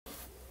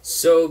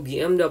So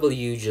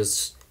BMW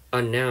just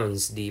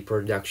announced the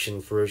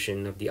production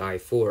version of the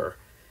i4,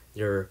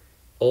 their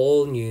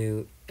all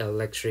new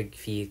electric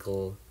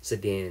vehicle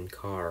sedan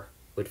car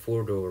with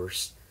four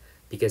doors.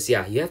 Because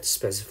yeah, you have to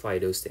specify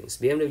those things.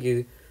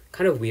 BMW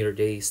kind of weird.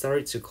 They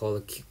started to call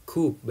it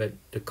coupe, but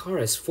the car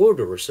has four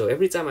doors. So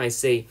every time I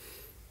say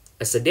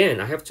a sedan,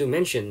 I have to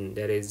mention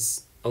that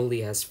is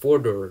only has four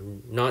door,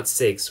 not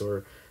six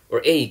or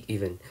eight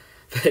even.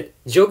 But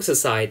jokes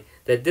aside,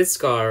 that this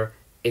car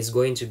is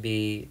going to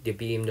be the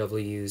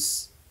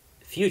BMW's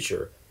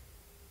future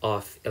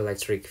of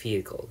electric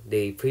vehicle.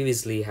 They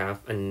previously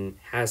have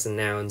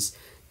announced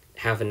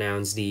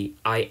the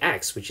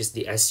iX, which is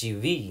the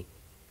SUV,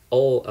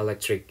 all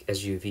electric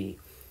SUV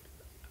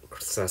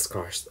slash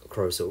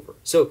crossover.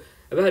 So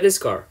about this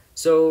car,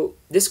 so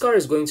this car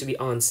is going to be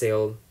on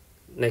sale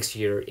next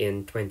year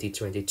in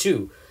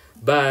 2022,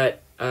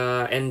 but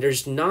and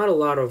there's not a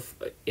lot of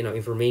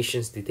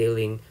information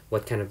detailing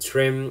what kind of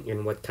trim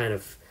and what kind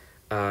of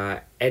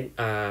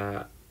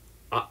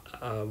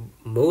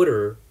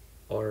motor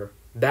or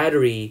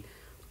battery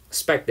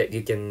spec that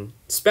you can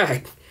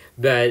spec.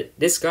 But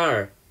this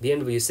car,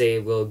 BMW say,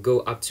 will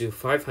go up to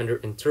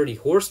 530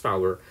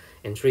 horsepower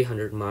and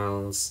 300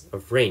 miles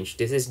of range.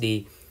 This is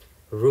the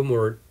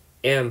rumored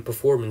M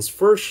performance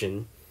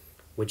version,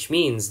 which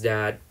means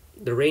that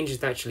the range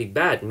is actually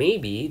bad.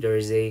 Maybe there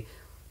is a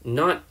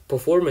not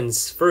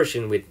performance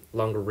version with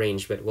longer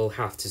range, but we'll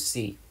have to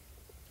see.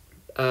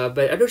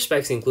 But other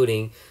specs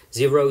including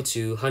 0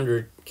 to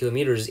 100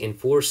 kilometers in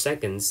 4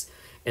 seconds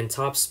and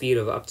top speed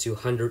of up to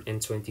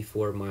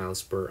 124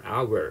 miles per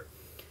hour.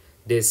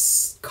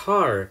 This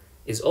car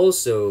is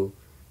also,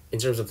 in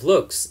terms of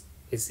looks,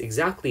 is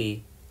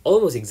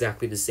almost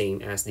exactly the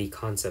same as the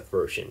concept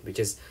version, which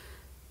is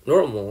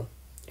normal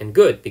and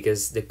good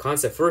because the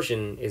concept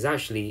version is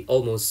actually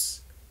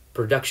almost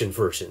production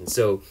version.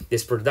 So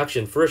this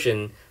production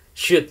version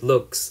should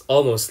looks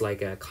almost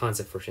like a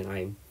concept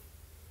version.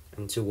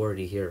 I'm too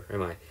wordy here,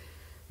 am I?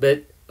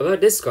 But about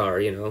this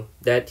car,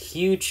 that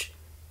huge,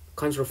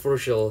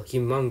 controversial,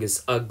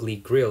 humongous, ugly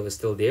grille is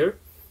still there,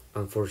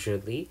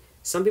 unfortunately.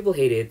 Some people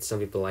hate it, some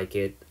people like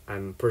it.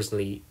 I'm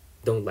personally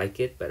don't like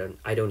it, but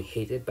I don't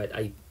hate it. But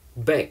I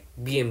beg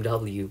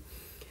BMW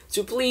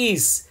to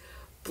please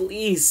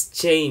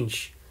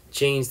change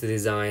the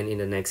design in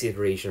the next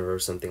iteration or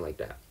something like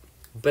that.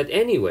 But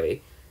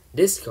anyway,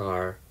 this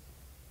car,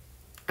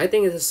 I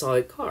think it's a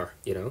solid car.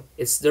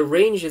 It's the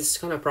range is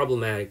kind of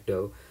problematic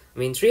though. I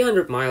mean,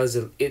 300 miles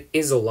it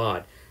is a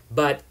lot,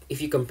 but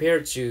if you compare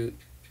to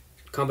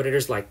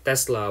competitors like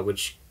Tesla,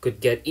 which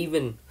could get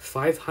even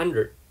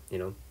 500,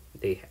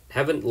 they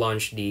haven't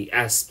launched the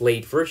S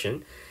Plate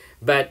version,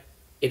 but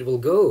it will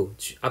go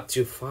up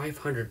to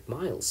 500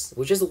 miles,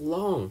 which is a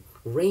long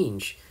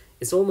range.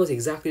 It's almost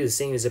exactly the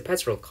same as a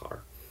petrol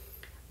car.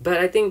 But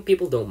I think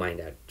people don't mind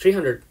that.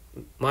 300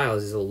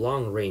 miles is a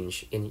long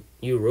range in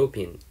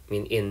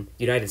in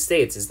United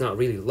States it's not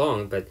really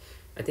long, but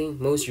I think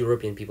most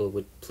European people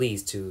would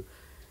please to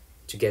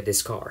get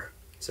this car.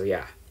 So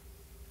yeah,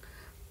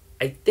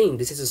 I think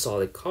this is a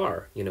solid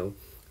car.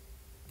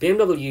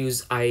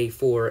 BMW's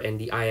i4 and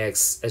the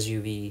iX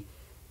SUV,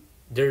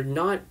 they're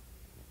not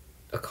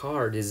a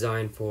car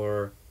designed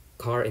for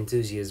car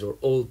enthusiasts or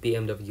old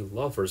BMW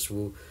lovers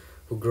who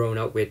grown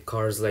up with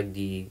cars like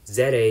the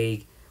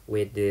Z8,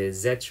 with the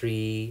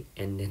Z3,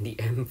 and then the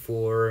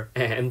M4,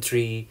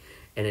 M3,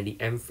 and then the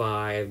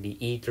M5, the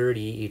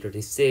E30,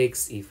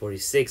 E36,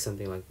 E46,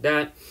 something like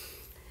that.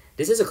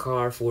 This is a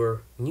car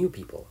for new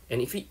people,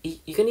 and if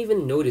you can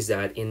even notice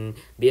that in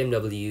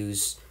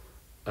BMW's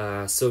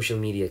social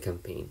media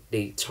campaign,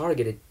 they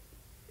targeted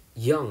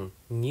young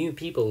new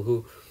people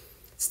who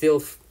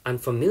still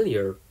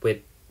unfamiliar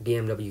with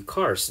BMW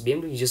cars.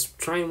 BMW just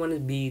trying want to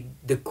be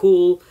the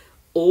cool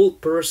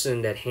old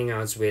person that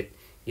hangouts with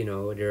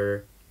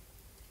their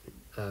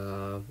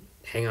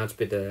hangouts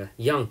with the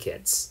young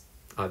kids.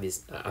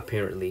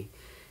 Apparently,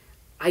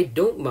 I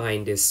don't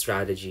mind this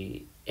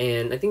strategy,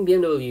 and I think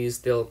BMW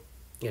still,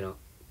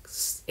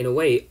 in a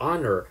way,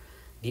 honor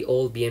the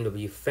old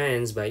BMW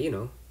fans by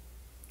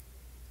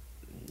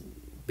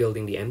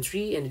building the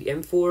M3 and the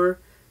M4.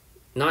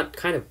 Not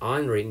kind of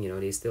honoring,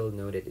 they still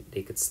know that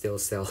they could still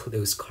sell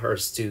those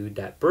cars to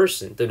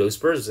those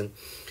person.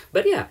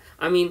 But yeah,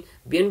 I mean,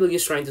 BMW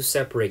is trying to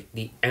separate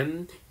the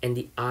M and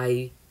the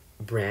I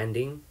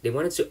branding. They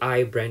wanted to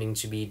I branding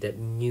to be that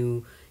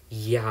new,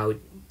 yeah,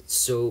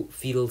 so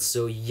feel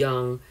so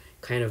young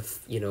kind of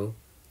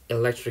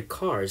electric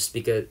cars,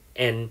 because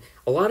and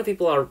a lot of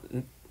people are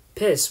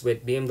pissed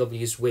with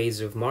BMW's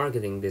ways of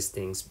marketing these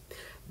things.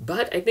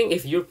 But I think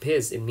if you're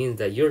pissed, it means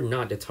that you're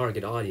not the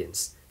target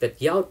audience. That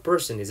young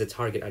person is a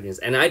target audience,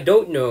 and I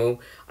don't know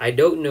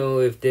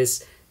if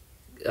this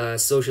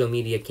social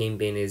media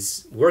campaign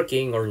is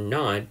working or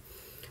not.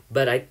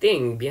 But I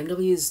think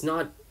BMW is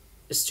not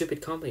a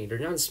stupid company. They're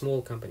not a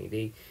small company.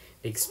 They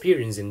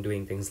experience in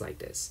doing things like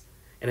this.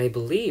 And I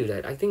believe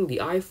that I think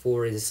the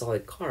i4 is a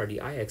solid car. The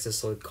iX is a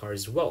solid car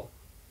as well.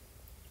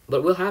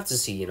 But we'll have to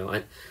see,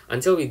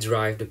 until we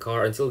drive the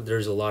car, until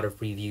there's a lot of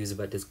reviews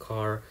about this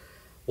car,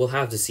 We'll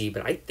have to see,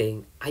 but I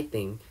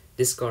think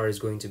this car is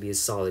going to be a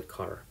solid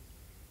car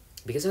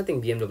because I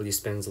think BMW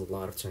spends a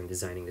lot of time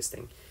designing this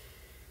thing,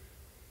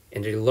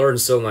 and they learned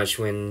so much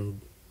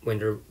when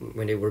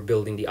they were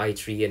building the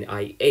i3 and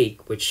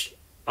i8, which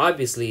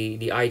obviously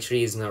the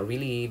i3 is not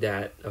really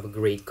that of a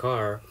great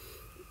car,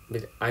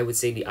 but I would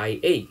say the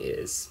i8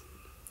 is.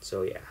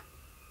 So yeah.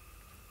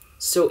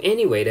 So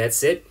anyway,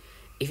 that's it.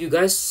 If you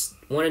guys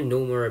want to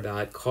know more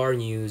about car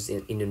news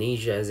in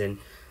Indonesia and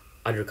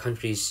other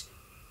countries,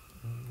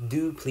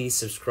 do please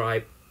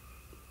subscribe.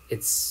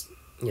 It's,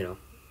 you know,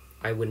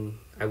 I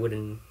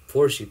wouldn't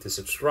force you to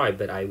subscribe,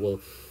 but I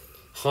will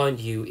haunt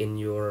you in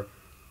your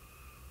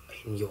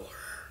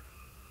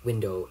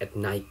window at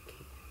night.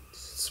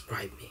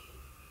 Subscribe me.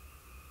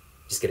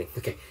 Just kidding.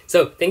 Okay.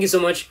 So thank you so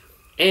much,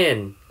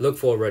 and look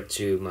forward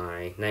to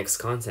my next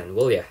content.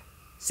 Will ya?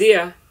 See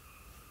ya.